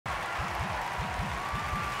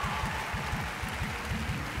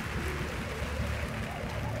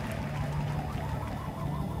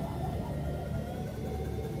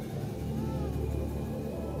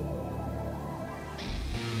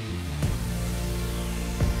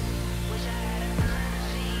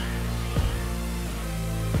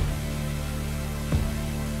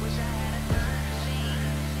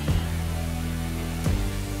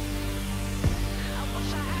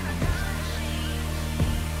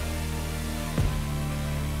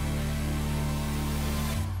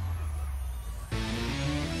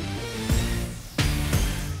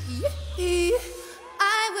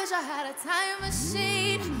had a time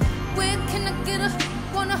machine, where can I get a,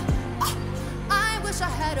 I wish I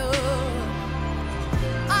had a,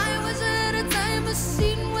 I wish I had a time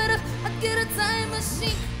machine, where I get a time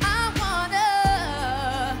machine, I wanna,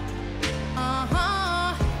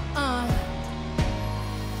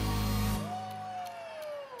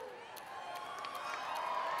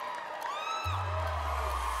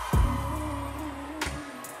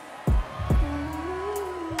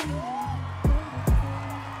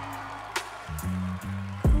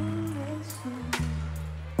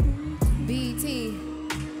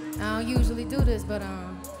 I don't usually do this, but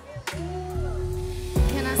can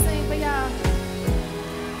I sing for y'all?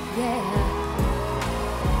 Yeah.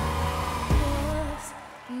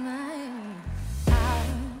 My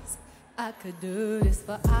eyes, I could do this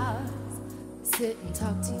for hours. Sit and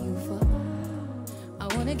talk to you for hours. I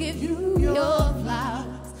wanna give you your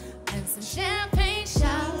flowers and some champagne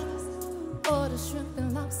showers, or the shrimp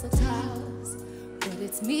and lobster towers. But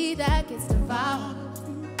it's me that gets devoured.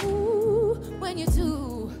 Ooh, when you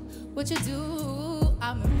do what you do,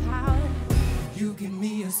 I'm empowered. You give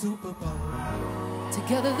me a superpower.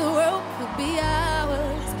 Together the world could be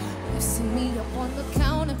ours. You see me up on the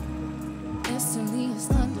counter, instantly it's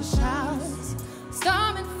thunder showers.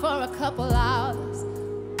 Storming for a couple hours.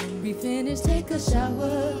 When we finish, take a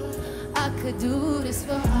shower. I could do this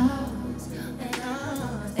for hours and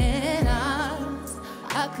hours and hours.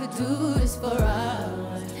 I could do this for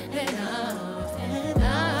hours and hours and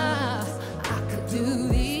hours. I could do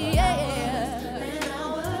the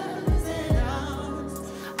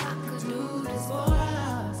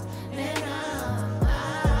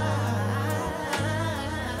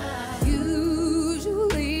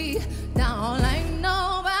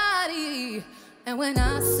and when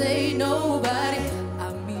I say nobody,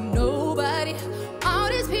 I mean nobody. All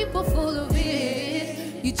these people full of it.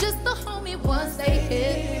 You just the homie once they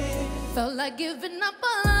hit. Felt like giving up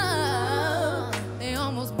on love. They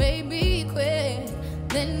almost made me quit.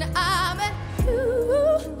 Then I met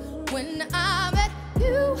you. When I met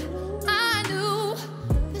you, I knew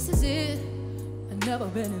this is it. I've never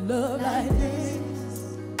been in love like this.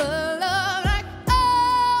 A love like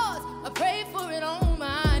ours. I pray for it on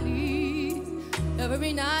my knees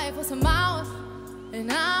every night for some hours and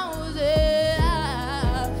hours and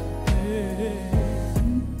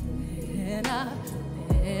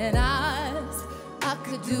hours. I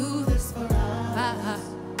could do this for hours.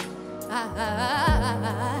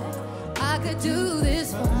 I could do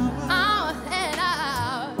this for hours and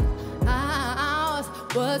hours. Hours.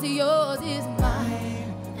 What's yours is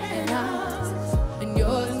mine, and ours, and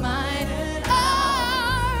yours is mine, and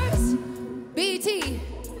ours. BT.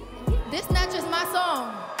 This not just my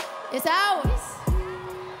song, it's ours.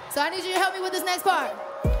 So I need you to help me with this next part.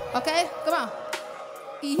 Okay, come on.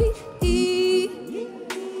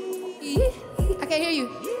 I can't hear you.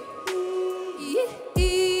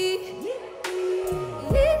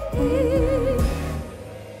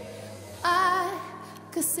 I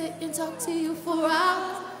could sit and talk to you for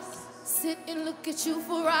hours, sit and look at you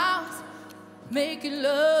for hours, making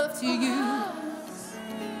love to you,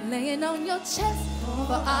 laying on your chest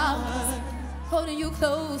for hours, holding you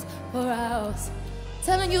close for hours,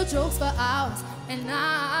 telling you jokes for hours, and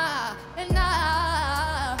I,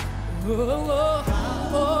 oh, oh,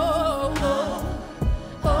 oh.